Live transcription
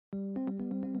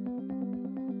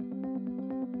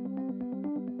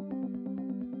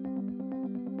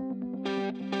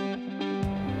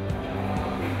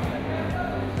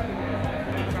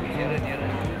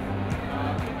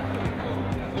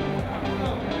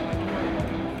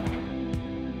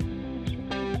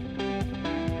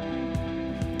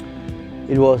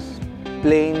It was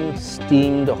plain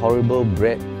steamed horrible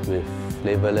bread with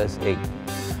flavorless egg.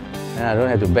 And I don't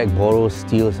have to beg, borrow,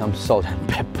 steal some salt and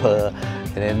pepper.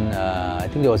 And then I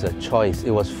think there was a choice.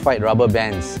 It was fried rubber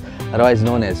bands, otherwise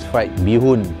known as fried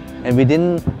bihun. And we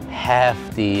didn't have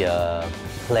the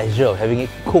pleasure of having it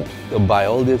cooked by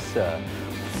all these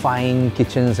fine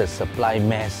kitchens that supply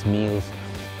mass meals.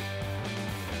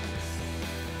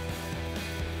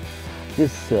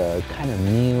 This kind of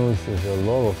meals, there's a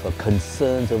lot of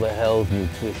concerns over health,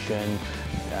 nutrition.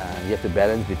 You have to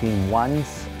balance between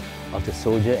wants of the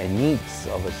soldier and needs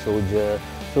of a soldier.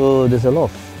 So there's a lot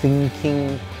of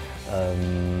thinking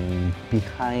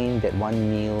behind that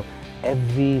one meal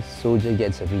every soldier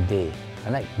gets every day.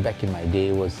 Unlike back in my day,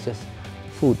 it was just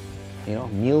food, you know,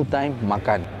 mealtime,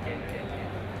 makan.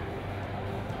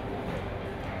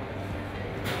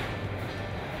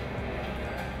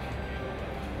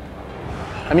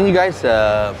 I mean, you guys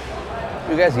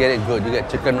get it good. You get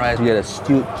chicken rice, you get a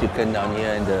stewed chicken down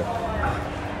here, and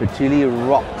the chili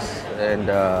rocks, and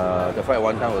the fried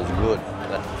wonton was good.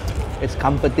 It's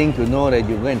comforting to know that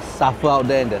you go and suffer out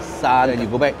there in the sun and you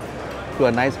go back to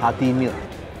a nice hearty meal.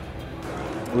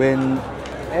 When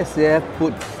SAF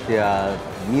puts their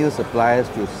meal suppliers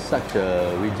to such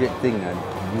a rigid thing,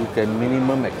 you can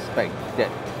minimum expect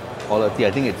that quality.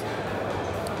 I think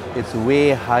it's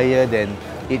way higher than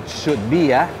it should be.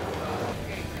 Back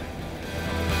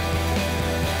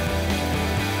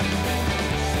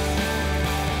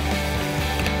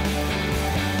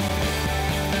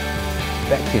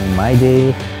in my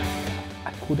day,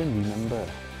 I couldn't remember.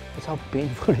 That's how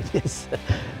painful it is.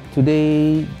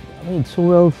 Today, I mean, it's so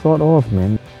well thought of,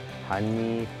 man.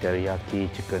 Honey teriyaki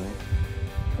chicken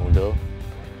noodle.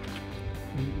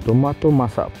 Tomato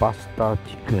masak pasta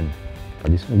chicken.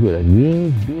 This one good.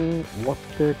 Green bean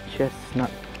water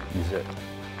chestnut dessert.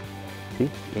 See?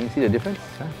 Can you see the difference?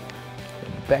 Huh?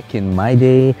 Back in my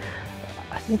day,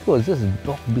 I think it was just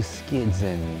dog biscuits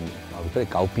and we call it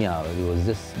kaopia. It was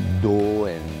just dough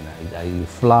and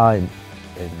flour and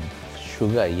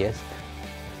sugar, I guess.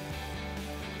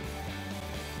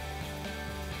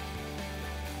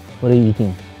 What are you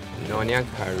eating? Nyonya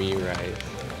curry rice.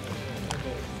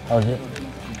 How's it?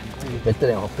 Better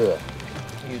than hawker.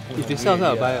 If you sell,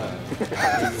 I'll buy.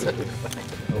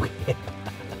 Okay.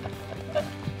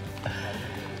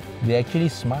 They actually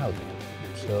smiled,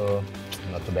 so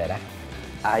not too bad.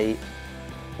 I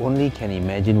only can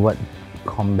imagine what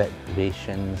combat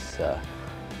rations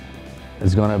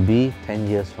is gonna be 10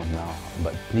 years from now.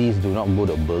 But please do not go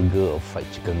to burger or fried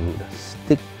chicken route.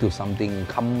 Stick to something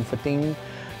comforting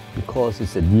because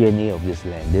it's the DNA of this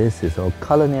land. This is our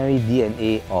culinary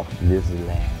DNA of this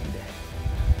land.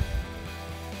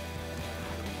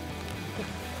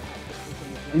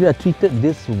 If you are treated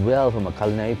this well from a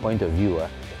culinary point of view,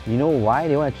 you know why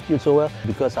they want to treat you so well?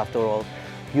 Because after all,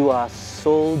 you are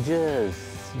soldiers.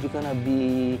 You're gonna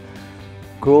be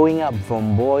growing up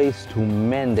from boys to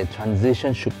men. The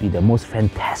transition should be the most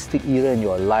fantastic era in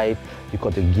your life. You've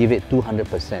got to give it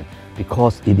 200%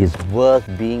 because it is worth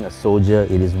being a soldier.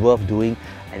 It is worth doing,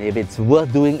 and if it's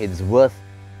worth doing, it's worth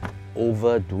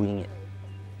overdoing it.